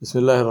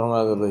Bismillahir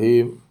Rahmanir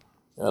Rahim.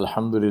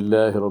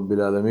 Alhamdulillahi Rabbil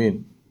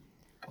Alameen.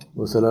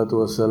 Wassalatu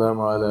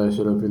wassalamu ala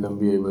ashrafil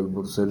anbiya wal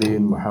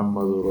mursaleen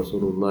Muhammadur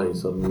Rasulullah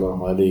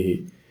sallallahu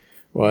alayhi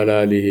wa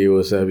ala alihi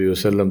wa sahbihi wa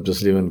sallam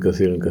tasliman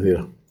kathiran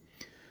kathira.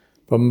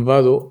 From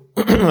Mabadu,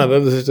 my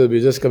brothers and sisters,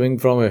 we're just coming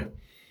from a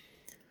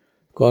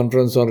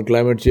conference on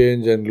climate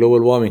change and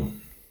global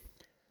warming.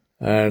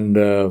 And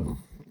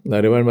I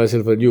remind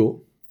myself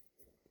anew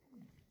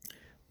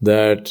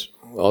that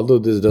although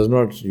this does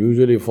not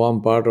usually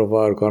form part of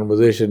our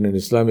conversation in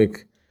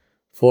Islamic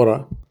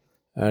fora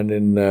and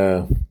in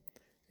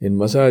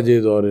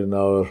masajid or in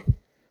our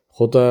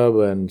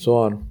khutab and so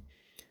on,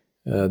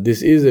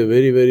 this is a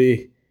very,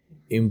 very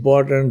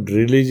important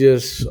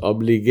religious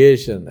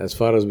obligation as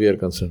far as we are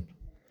concerned.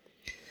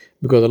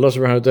 Because Allah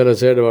subhanahu wa ta'ala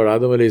said about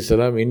Adam alayhi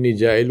salam, Inni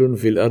ja'ilun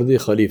fil ardi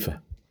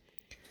khalifa.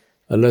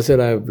 Allah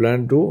said, I have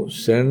planned to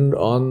send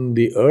on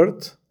the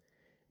earth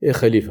a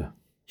khalifa.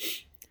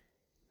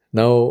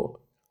 Now,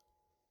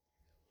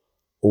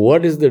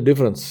 what is the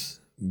difference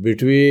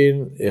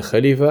between a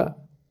Khalifa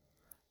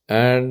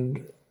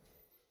and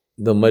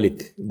the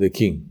Malik, the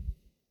king?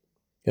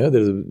 Yeah,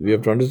 we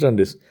have to understand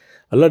this.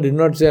 Allah did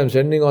not say, I'm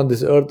sending on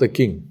this earth a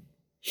king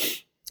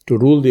to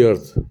rule the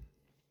earth.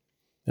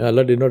 Yeah,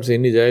 Allah did not say,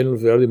 Inni jailun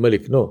fil ardi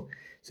Malik. No.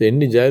 Say,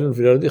 Inni jailun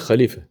fil ardi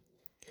Khalifa.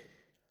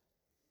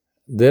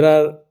 There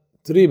are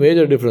three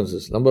major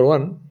differences. Number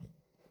one,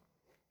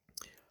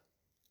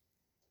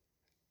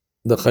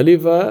 the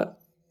Khalifa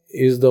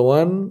is the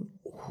one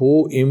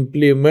who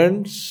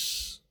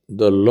implements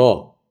the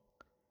law.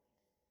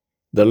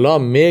 The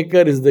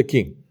lawmaker is the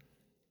king.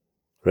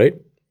 Right?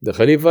 The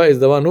Khalifa is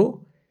the one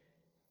who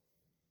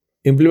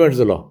implements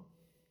the law.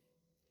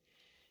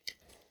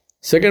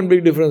 Second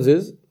big difference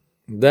is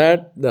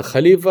that the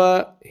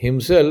Khalifa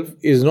himself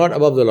is not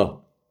above the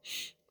law.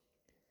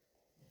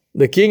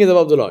 The king is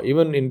above the law.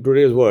 Even in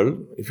today's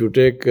world, if you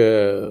take,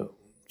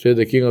 say,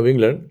 the King of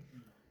England,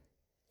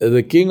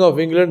 the King of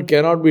England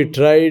cannot be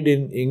tried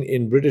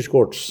in British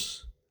courts.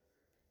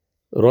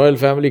 The royal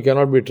family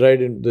cannot be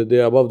tried,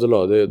 they are above the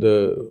law.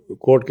 The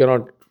court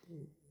cannot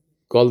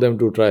call them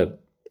to trial.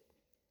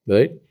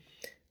 Right?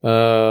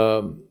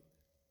 The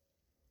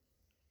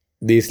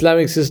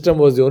Islamic system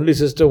was the only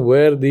system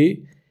where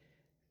the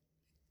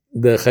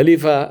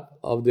Khalifa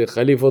of the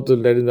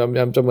Khalifatul, that is, I'm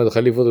talking about the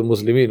Khalifatul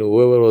Muslimin,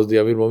 whoever was the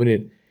Amir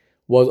Mu'minin,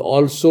 was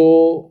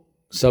also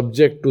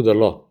subject to the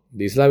law.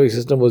 The Islamic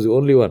system was the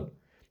only one.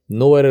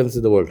 Nowhere else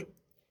in the world.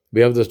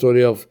 We have the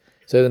story of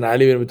Sayyidina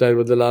Ali bin Abi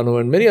Talib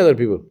and many other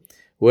people,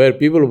 where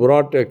people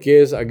brought a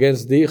case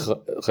against the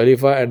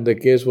Khalifa and the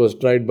case was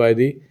tried by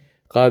the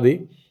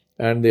Qadi,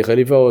 and the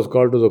Khalifa was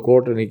called to the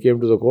court and he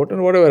came to the court,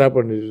 and whatever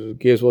happened, the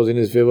case was in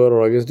his favor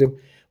or against him.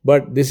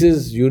 But this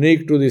is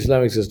unique to the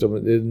Islamic system.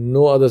 There is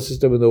no other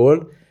system in the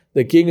world.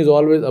 The king is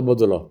always above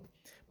the law.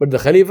 But the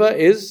Khalifa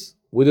is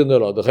within the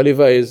law. The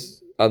Khalifa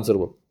is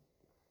answerable.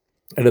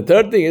 And the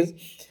third thing is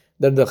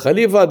that the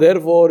Khalifa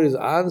therefore is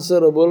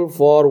answerable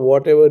for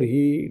whatever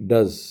he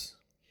does.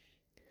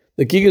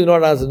 The king is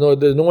not answerable. No,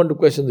 there is no one to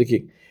question the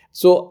king.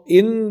 So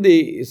in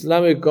the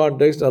Islamic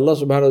context, Allah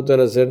subhanahu wa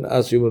ta'ala sent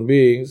us human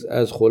beings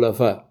as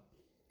khulafa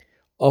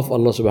of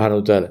Allah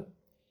subhanahu wa ta'ala.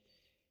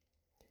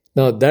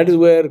 Now that is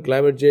where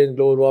climate change,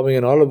 global warming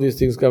and all of these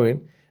things come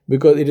in,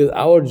 because it is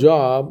our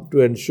job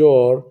to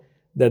ensure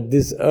that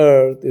this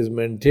earth is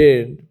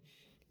maintained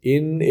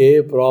in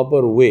a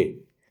proper way,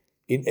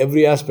 in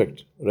every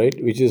aspect, right?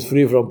 Which is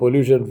free from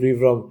pollution, free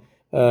from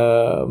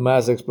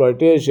mass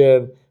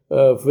exploitation,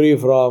 free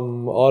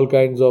from all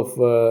kinds of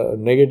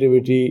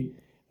negativity,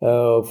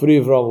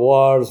 free from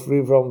wars,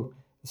 free from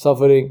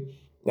suffering,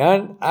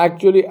 and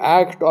actually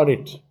act on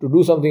it, to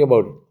do something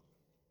about it.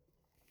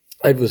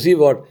 And to see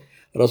what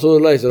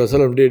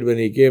Rasulullah did when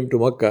he came to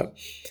Makkah,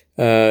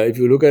 if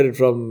you look at it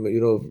from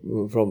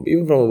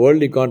even from a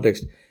worldly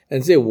context,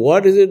 and say,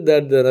 what is it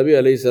that the Nabi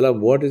alayhi salam,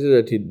 what is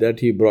it that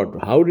he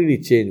brought? How did he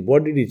change?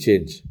 What did he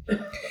change?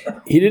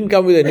 He didn't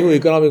come with a new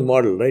economic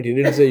model, right? He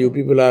didn't say, you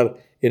people are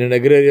in an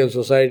agrarian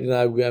society, and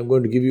I'm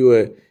going to give you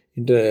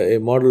a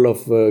model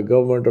of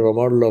government or a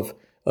model of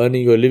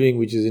earning your living,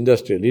 which is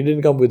industrial. He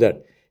didn't come with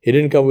that. He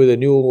didn't come with a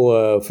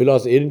new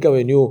philosophy. He didn't come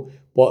with a new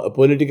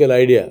political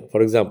idea,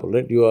 for example,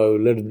 right?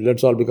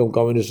 Let's all become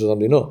communists or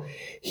something. No.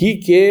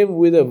 He came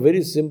with a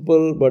very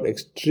simple but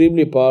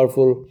extremely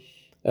powerful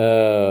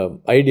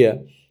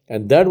idea,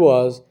 and that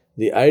was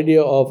the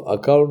idea of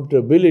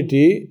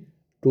accountability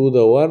to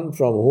the one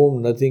from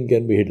whom nothing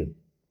can be hidden.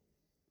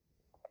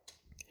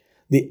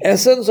 The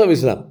essence of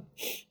Islam,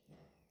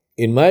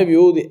 in my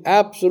view, the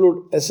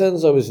absolute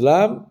essence of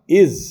Islam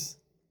is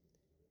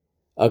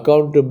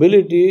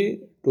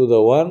accountability to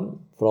the one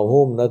from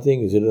whom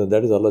nothing is hidden, and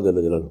that is Allah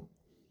Jalla Jalaluhu.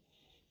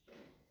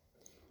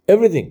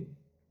 Everything.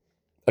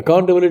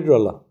 Accountability to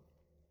Allah.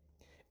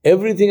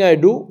 Everything I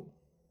do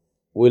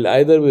will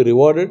either be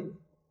rewarded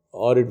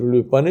or it will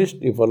be punished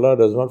if Allah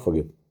does not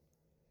forgive.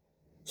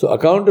 So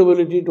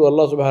accountability to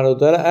Allah subhanahu wa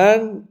ta'ala,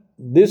 and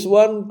this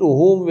one to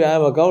whom I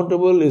am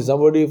accountable is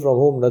somebody from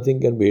whom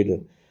nothing can be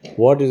hidden.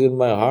 What is in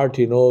my heart,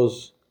 He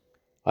knows.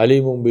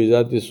 Alimun bi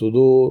zati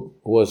sudur,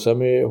 huwa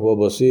sami, huwa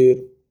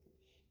basir.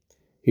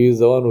 He is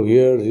the one who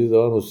hears, he is the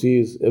one who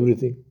sees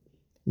everything.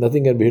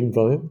 Nothing can be hidden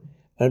from him.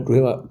 And to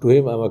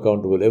him I am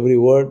accountable. Every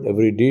word,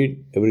 every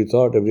deed, every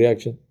thought, every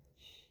action.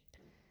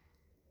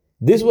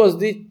 This was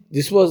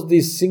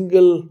the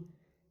single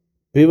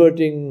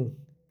pivoting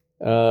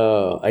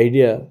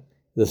idea,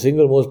 the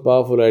single most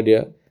powerful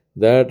idea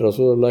that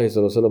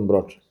Rasulullah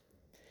brought.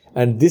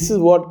 And this is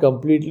what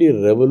completely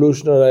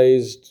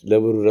revolutionized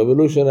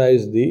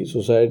the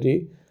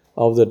society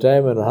of the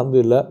time, and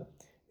alhamdulillah,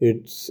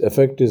 its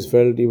effect is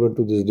felt even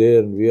to this day,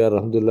 and we are,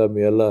 alhamdulillah,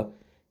 may Allah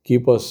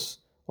keep us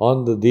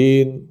on the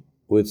deen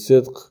with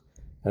sidq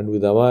and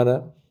with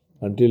amana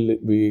until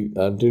we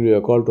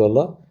are called to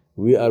Allah.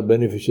 We are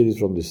beneficiaries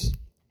from this.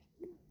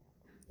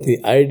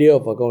 The idea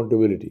of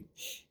accountability.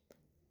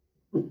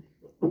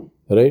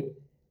 Right?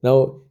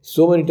 Now,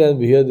 so many times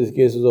we hear these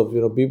cases of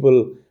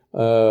people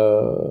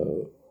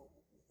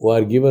who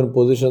are given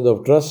positions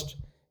of trust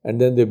and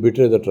then they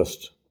betray the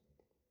trust.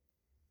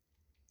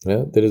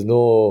 Yeah? There's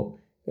no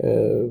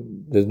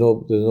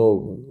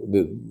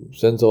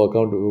sense of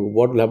account.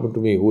 What will happen to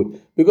me?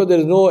 Because there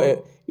is no,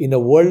 in a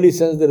worldly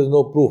sense, there is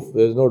no proof.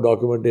 There is no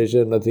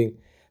documentation, nothing.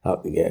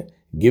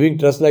 Giving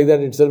trust like that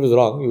itself is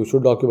wrong. You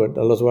should document.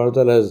 Allah subhanahu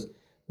wa ta'ala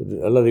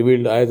Allah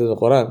revealed ayat in the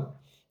Quran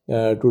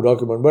to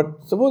document.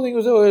 But supposing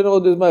you say,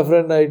 this is my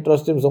friend, I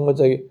trust him so much,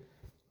 and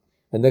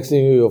next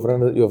thing your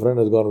friend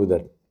has gone with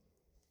that.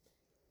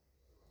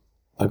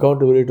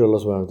 Accountability to Allah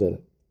subhanahu wa ta'ala,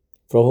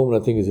 from whom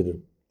nothing is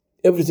hidden.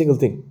 Every single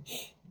thing.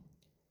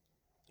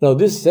 Now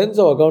this sense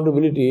of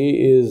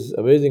accountability is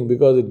amazing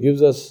because it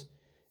gives us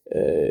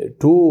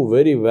two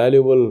very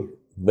valuable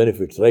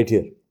benefits right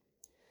here.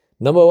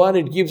 Number one,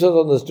 it keeps us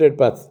on the straight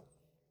path.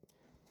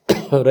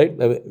 Right?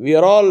 We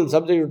are all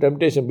subject to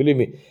temptation, believe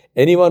me.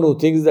 Anyone who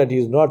thinks that he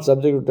is not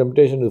subject to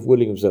temptation is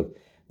fooling himself.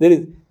 There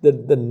is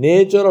the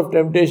nature of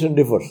temptation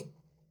differs.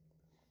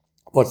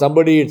 For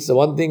somebody it's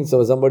one thing,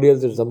 for somebody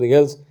else it's something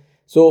else.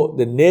 So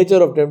the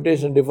nature of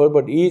temptation differs,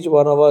 but each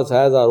one of us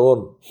has our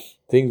own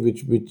things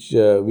which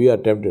we are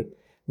tempted.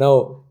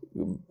 Now,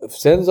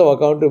 sense of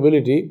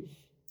accountability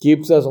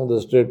keeps us on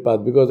the straight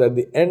path, because at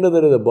the end of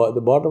the day, the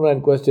bottom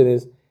line question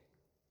is,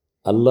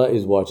 Allah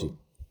is watching.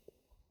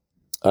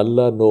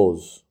 Allah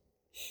knows.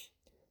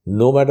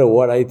 No matter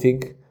what I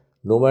think,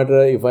 no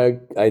matter if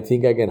I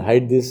think I can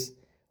hide this,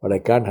 but I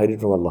can't hide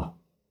it from Allah.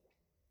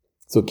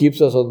 So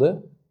keeps us on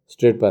the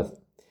straight path.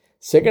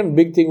 Second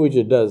big thing which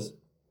it does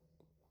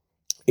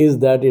is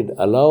that it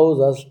allows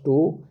us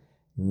to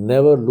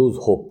never lose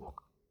hope.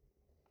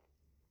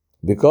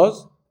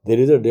 Because there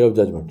is a day of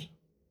judgment.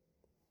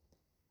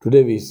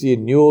 Today we see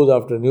news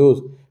after news,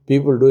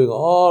 people doing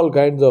all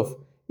kinds of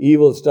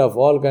evil stuff,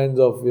 all kinds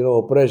of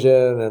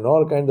oppression and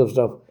all kinds of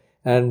stuff.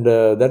 And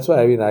that's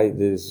why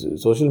this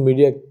social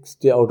media,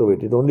 stay out of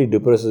it. It only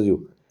depresses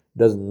you,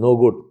 does no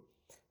good.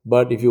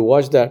 But if you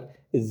watch that,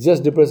 it's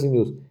just depressing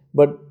news.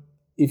 But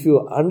if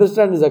you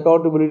understand this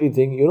accountability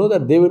thing, you know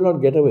that they will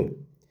not get away.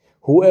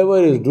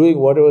 Whoever is doing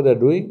whatever they're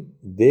doing,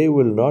 they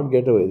will not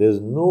get away.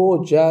 There's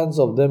no chance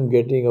of them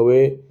getting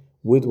away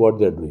with what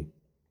they're doing.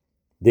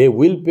 They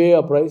will pay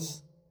a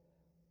price.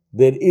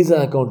 There is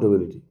an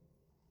accountability.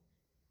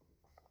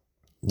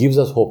 Gives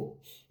us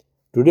hope.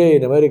 Today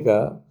in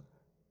America,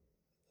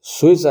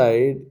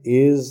 suicide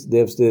is,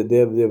 they've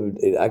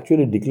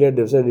actually declared,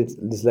 they've said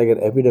it's like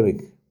an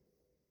epidemic.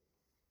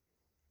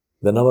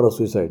 The number of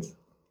suicides.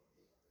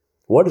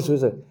 What is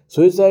suicide?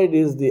 Suicide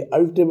is the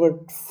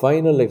ultimate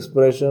final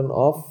expression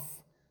of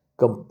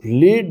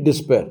complete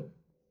despair.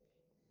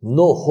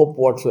 No hope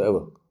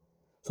whatsoever.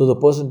 So the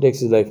person takes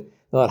his life.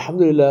 Now,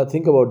 alhamdulillah,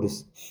 think about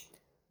this.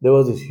 There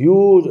was this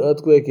huge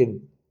earthquake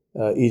in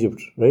Egypt,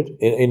 right?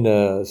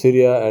 In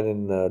Syria and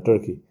in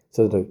Turkey,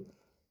 southern Turkey.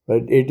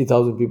 Right?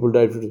 80,000 people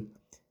died.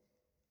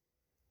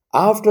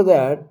 After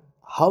that,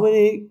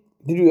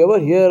 did you ever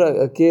hear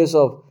a case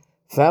of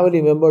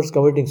family members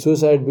committing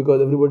suicide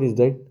because everybody's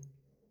died?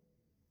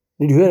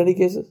 Did you hear any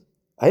cases?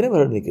 I never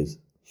heard any cases.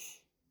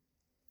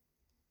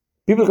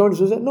 People commit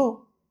suicide?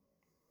 No.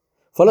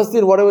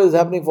 Palestine, whatever is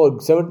happening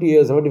for 70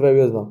 years, 75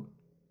 years now.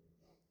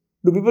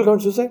 Do people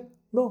commit suicide?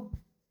 No.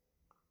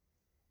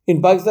 In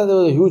Pakistan, there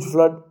was a huge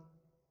flood.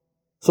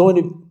 So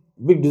many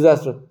big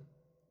disaster.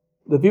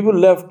 The people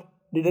left.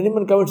 Did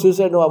anyone commit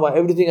suicide? No,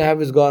 everything I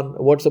have is gone.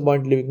 What's the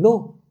point living?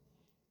 No.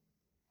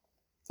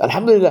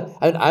 Alhamdulillah.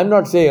 I'm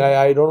not saying,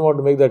 I don't want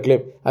to make that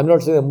claim. I'm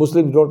not saying that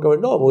Muslims don't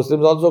commit. No,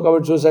 Muslims also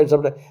commit suicide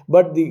sometimes.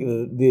 But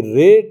the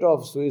rate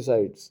of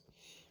suicides,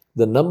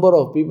 the number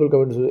of people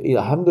committing suicide,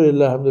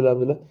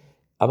 alhamdulillah,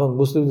 among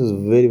Muslims is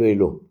very, very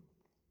low.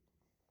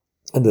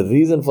 And the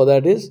reason for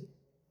that is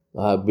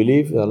our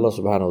belief in Allah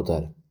subhanahu wa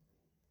ta'ala.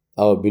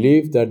 Our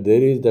belief that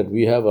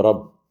we have a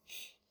Rabb,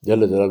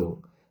 Jalla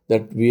Jalaluhu,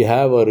 that we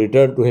have a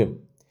return to Him,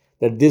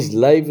 that this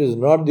life is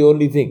not the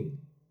only thing.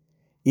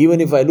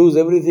 Even if I lose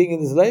everything in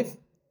this life,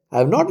 I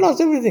have not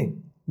lost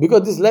everything,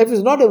 because this life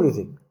is not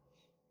everything.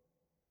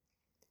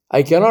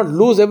 I cannot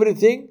lose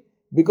everything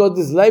because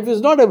this life is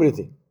not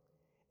everything.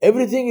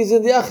 Everything is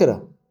in the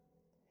Akhirah.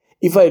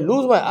 If I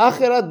lose my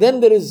akhirah,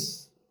 then there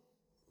is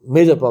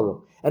major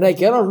problem. And I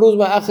cannot lose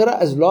my akhirah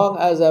as long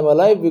as I am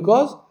alive,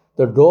 because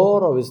the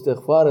door of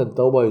istighfar and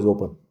tawbah is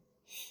open.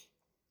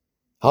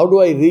 How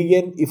do I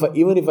regain,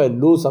 even if I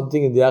lose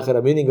something in the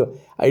akhirah, meaning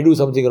I do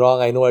something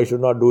wrong, I know I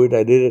should not do it,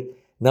 I did it,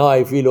 now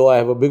I feel, I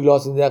have a big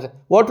loss in the akhirah.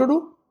 What to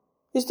do?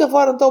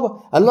 Istighfar and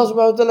tawbah. Allah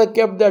subhanahu wa ta'ala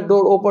kept that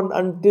door open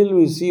until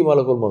we see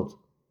Malakul Maut.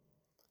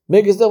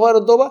 Make istighfar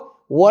and tawbah,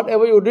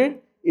 whatever you did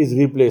is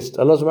replaced.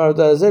 Allah subhanahu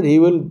wa ta'ala said He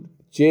will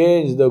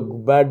change the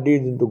bad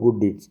deeds into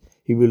good deeds.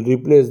 He will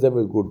replace them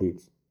with good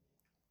deeds.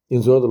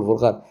 In Surah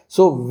Al-Furqan.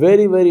 So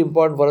very, very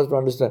important for us to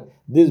understand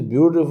this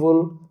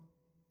beautiful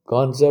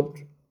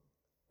concept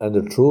and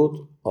the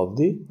truth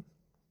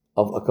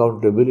of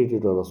accountability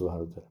to Allah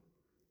subhanahu wa ta'ala.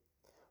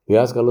 We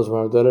ask Allah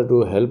subhanahu wa ta'ala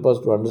to help us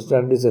to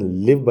understand this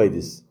and live by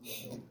this,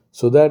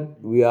 so that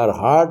our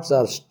hearts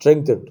are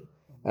strengthened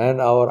and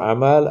our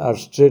amal are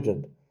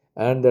straightened,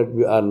 and that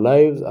our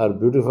lives are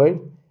beautified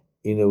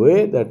in a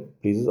way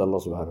that pleases Allah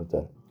subhanahu wa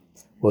ta'ala.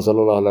 Wa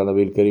sallallahu ala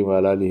nabiyil kareem wa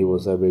ala alihi wa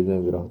sahbihi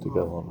ajma'in bi rahmatika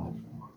ya arhamar rahimin.